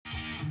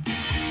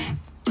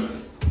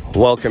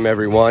Welcome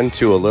everyone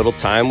to A Little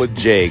Time with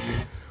Jake.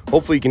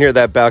 Hopefully you can hear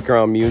that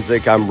background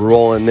music. I'm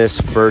rolling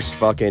this first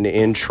fucking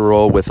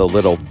intro with a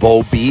little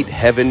Volbeat,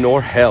 Heaven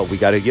Nor Hell. We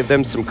got to give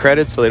them some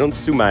credit so they don't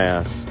sue my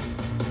ass.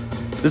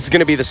 This is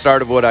going to be the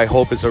start of what I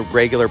hope is a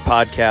regular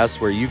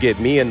podcast where you get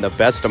me and the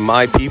best of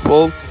my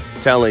people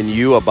telling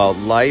you about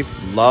life,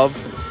 love,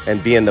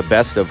 and being the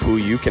best of who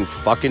you can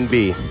fucking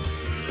be.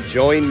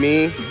 Join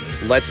me.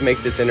 Let's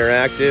make this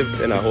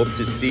interactive, and I hope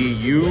to see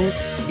you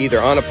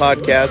either on a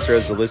podcast or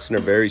as a listener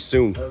very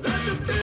soon.